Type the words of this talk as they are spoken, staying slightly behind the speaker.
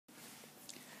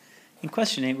In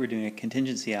question 8, we're doing a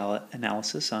contingency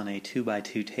analysis on a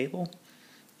 2x2 table,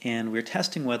 and we're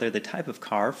testing whether the type of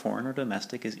car, foreign or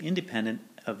domestic, is independent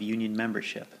of union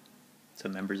membership. So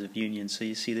members of unions. So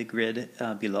you see the grid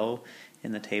below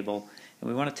in the table, and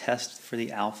we want to test for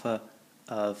the alpha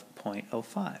of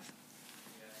 0.05.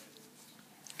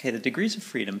 Okay, the degrees of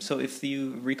freedom. So if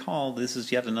you recall, this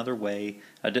is yet another way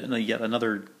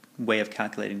of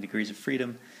calculating degrees of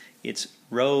freedom. It's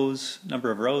rows,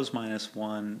 number of rows minus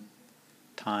 1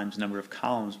 times number of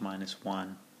columns minus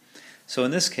 1. So in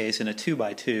this case, in a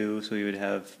 2x2, so we would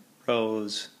have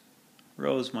rows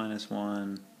minus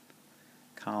 1,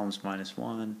 columns minus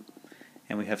 1,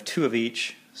 and we have 2 of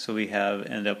each, so we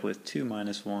end up with 2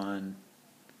 minus 1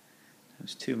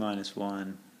 times 2 minus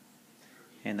 1,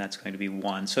 and that's going to be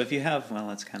 1. So if you have, well,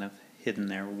 that's kind of hidden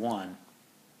there, 1.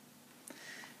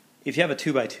 If you have a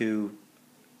 2x2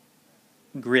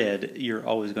 grid, you're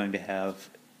always going to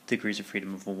have degrees of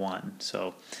freedom of 1.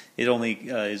 So it only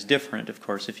is different, of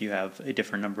course, if you have a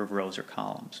different number of rows or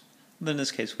columns. Then in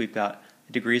this case, we've got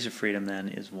degrees of freedom then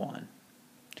is 1.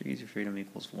 Degrees of freedom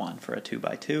equals 1 for a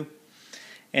 2x2.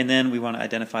 And then we want to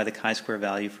identify the chi-square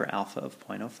value for alpha of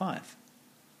 0.05.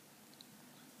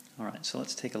 All right, so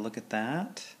let's take a look at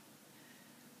that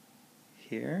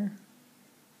here.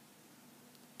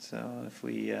 So if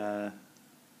we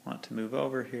want to move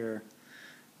over here,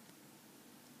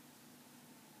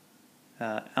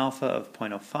 alpha of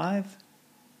 0.05, if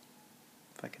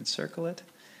I can circle it,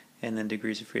 and then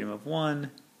degrees of freedom of 1.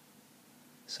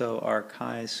 So our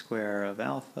chi-square of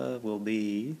alpha will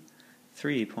be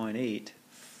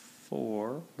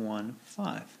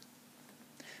 3.8415.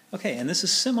 Okay, and this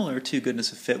is similar to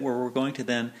goodness of fit, where we're going to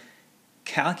then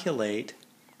calculate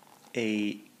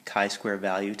a chi-square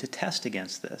value to test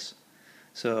against this.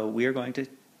 So we are going to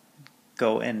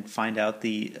go and find out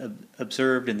the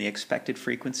observed and the expected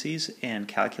frequencies and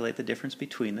calculate the difference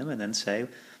between them, and then say,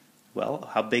 well,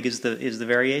 how big is the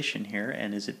variation here,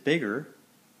 and is it bigger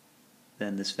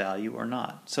than this value or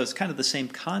not? So it's kind of the same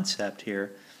concept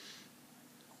here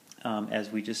as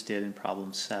we just did in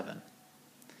problem 7.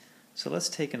 So let's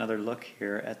take another look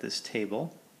here at this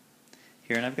table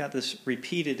here, and I've got this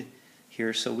repeated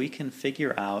here so we can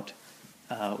figure out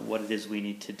what it is we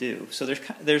need to do. So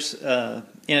there's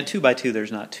in a 2x2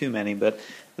 there's not too many, but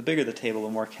the bigger the table, the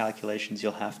more calculations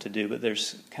you'll have to do. But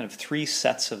there's kind of 3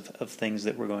 sets of things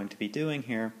that we're going to be doing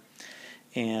here.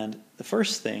 And the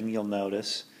first thing you'll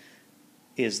notice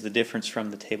is the difference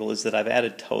from the table is that I've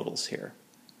added totals here.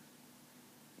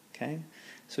 Okay,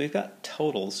 so we've got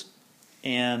totals,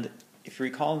 and if you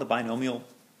recall in the binomial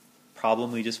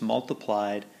problem, we just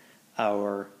multiplied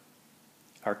our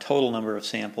total number of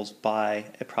samples by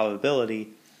a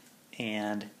probability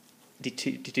and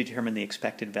to determine the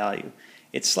expected value.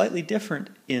 It's slightly different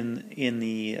in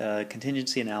the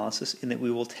contingency analysis in that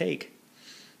we will take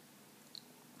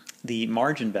the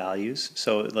margin values.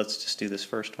 So let's just do this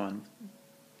first one,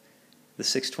 the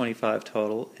 625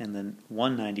 total and then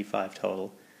 195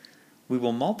 total. We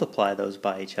will multiply those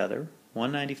by each other.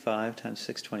 195 times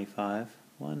 625,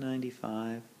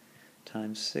 195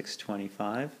 times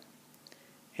 625,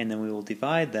 and then we will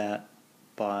divide that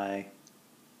by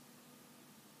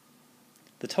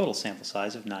the total sample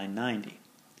size of 990.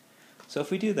 So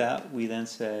if we do that, we then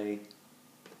say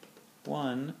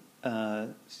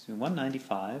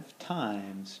 195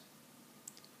 times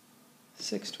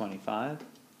 625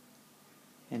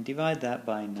 and divide that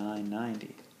by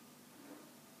 990.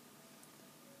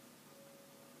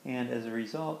 And as a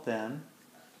result then,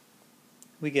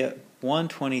 we get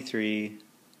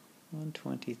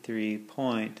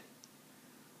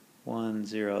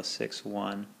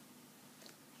 123.1061.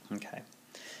 Okay.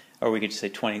 Or we could just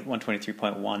say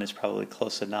 123.1 is probably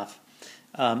close enough.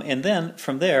 And then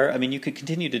from there, I mean, you could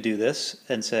continue to do this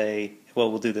and say, well,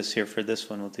 we'll do this here for this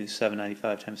one. We'll do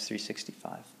 795 times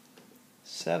 365.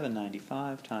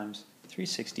 795 times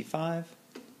 365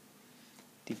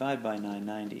 divide by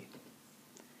 990.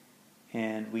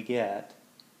 And we get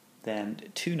then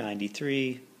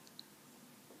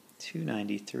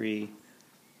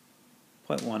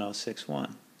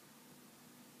 293.1061.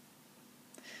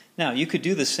 Now, you could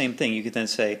do the same thing. You could then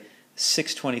say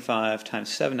 625 times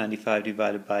 795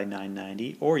 divided by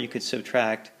 990, or you could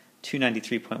subtract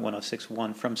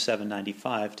 293.1061 from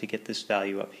 795 to get this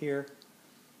value up here,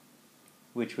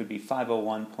 which would be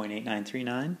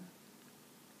 501.8939.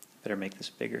 Better make this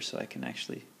bigger so I can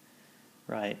actually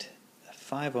write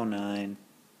 509,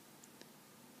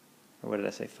 or what did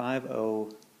I say,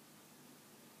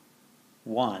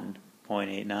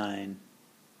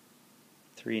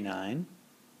 501.8939.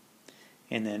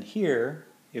 And then here,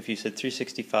 if you said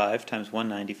 365 times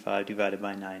 195 divided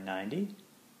by 990,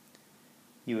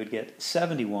 you would get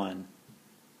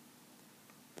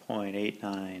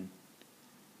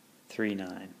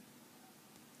 71.8939.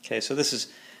 Okay, so this is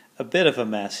a bit of a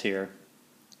mess here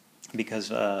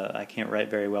because I can't write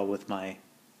very well with my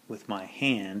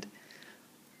hand.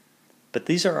 But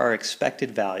these are our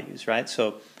expected values, right?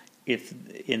 So if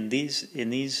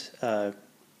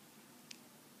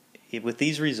with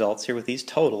these results here, with these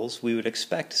totals, we would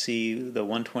expect to see the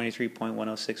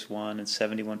 123.1061 and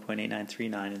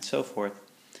 71.8939 and so forth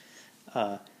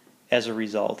as a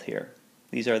result here.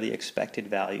 These are the expected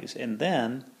values. And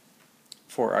then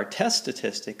for our test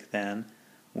statistic, then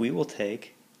we will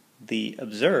take the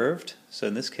observed. So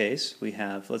in this case, we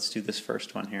have, let's do this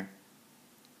first one here.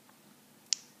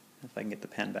 If I can get the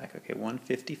pen back. Okay,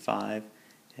 155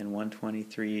 and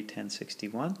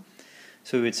 123.1061.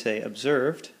 So we would say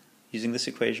observed, using this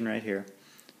equation right here,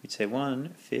 we'd say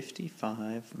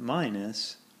 155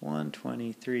 minus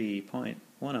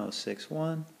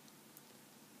 123.1061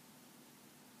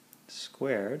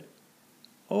 squared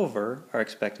over our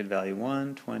expected value,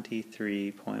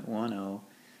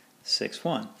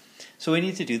 123.1061. So we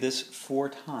need to do this 4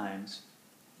 times,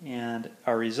 and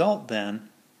our result then,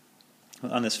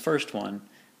 on this first one,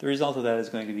 the result of that is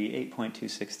going to be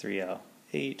 8.2630.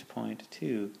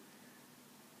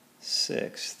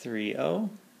 8.2630.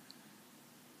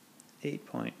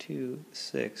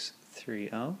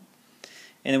 8.2630. And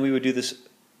then we would do this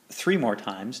 3 more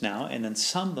times now, and then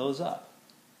sum those up.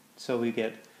 So we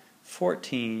get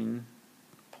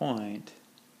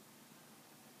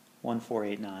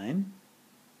 14.1489.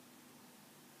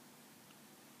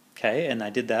 Okay, and I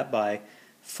did that by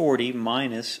 40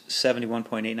 minus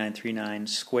 71.8939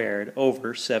 squared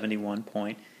over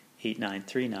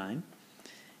 71.8939.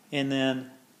 And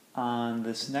then on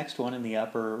this next one in the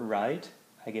upper right,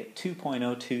 I get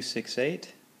 2.0268. I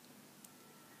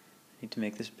need to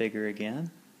make this bigger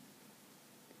again.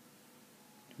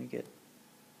 We get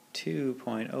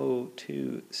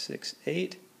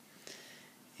 2.0268.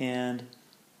 And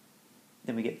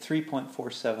then we get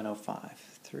 3.4705.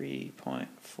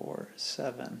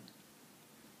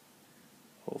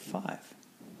 3.4705.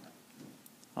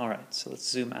 All right, so let's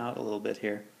zoom out a little bit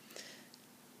here.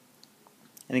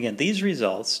 And again, these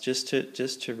results, just to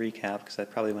recap, because I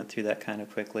probably went through that kind of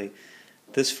quickly.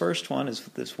 This first one is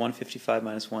this 155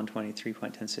 minus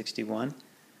 123.1061.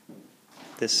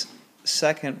 This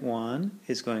second one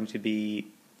is going to be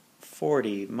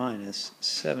 40 minus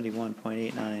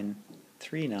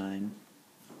 71.8939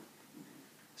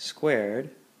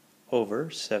 squared over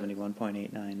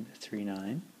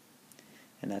 71.8939,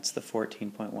 and that's the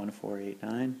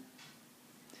 14.1489.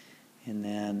 And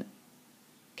then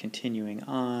continuing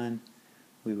on,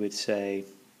 we would say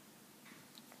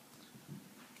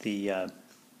the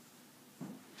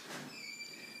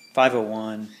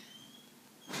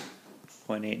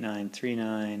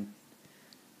 501.8939.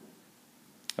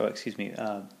 Oh, excuse me.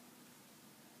 Let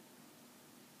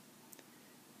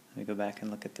me go back and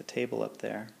look at the table up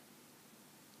there.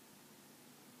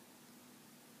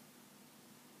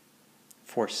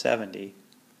 470.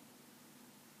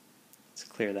 Let's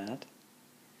clear that.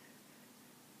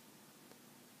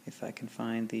 If I can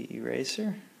find the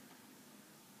eraser.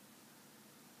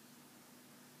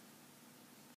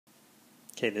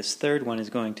 Okay, this third one is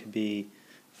going to be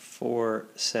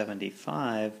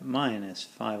 475 minus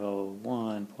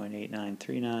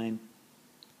 501.8939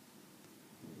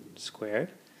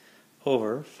 squared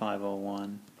over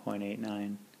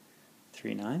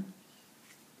 501.8939.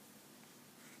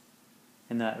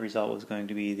 And that result was going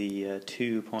to be the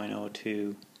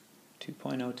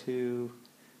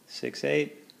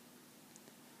 2.0268.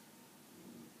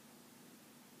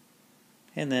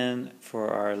 And then for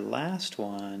our last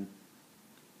one,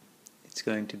 it's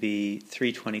going to be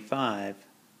 325.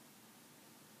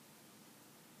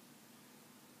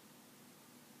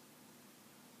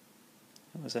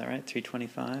 Was that right?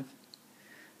 325?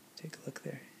 Take a look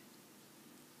there.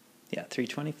 Yeah,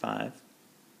 325.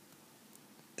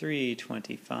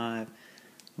 325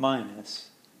 minus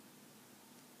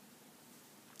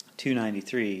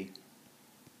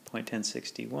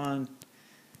 293.1061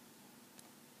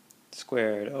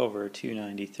 squared over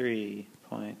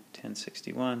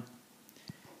 293.1061,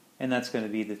 and that's going to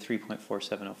be the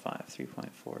 3.4705.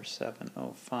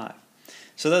 3.4705.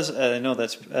 So that's, I know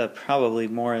that's probably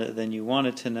more than you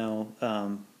wanted to know,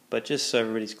 but just so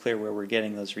everybody's clear where we're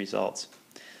getting those results.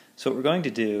 So what we're going to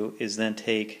do is then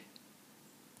take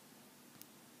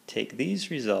these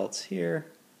results here,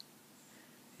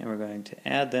 and we're going to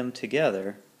add them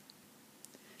together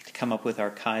to come up with our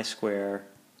chi-square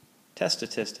test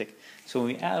statistic. So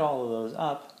when we add all of those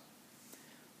up,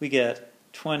 we get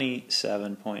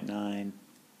 27.9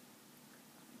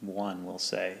 1, we'll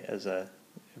say, as a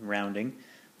rounding,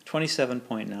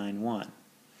 27.91.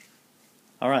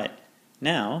 All right,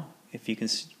 now, if you can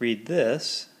read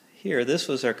this, here, this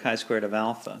was our chi-squared of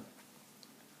alpha.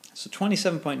 So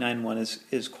 27.91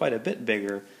 is quite a bit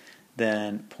bigger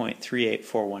than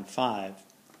 0.38415.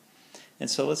 And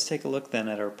so let's take a look then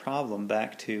at our problem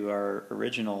back to our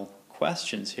original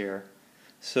questions here.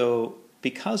 So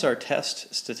because our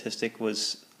test statistic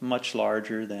was much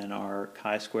larger than our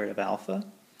chi-squared of alpha,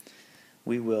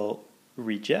 we will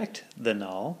reject the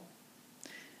null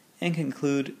and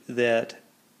conclude that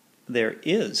there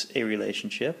is a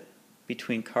relationship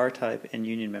between car type and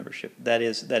union membership. That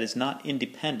is not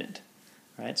independent,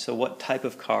 right? So what type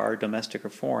of car, domestic or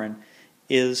foreign,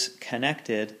 is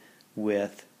connected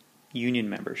with union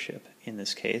membership? In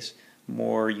this case,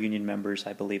 more union members,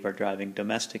 I believe, are driving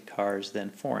domestic cars than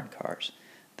foreign cars.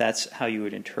 That's how you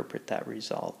would interpret that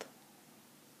result.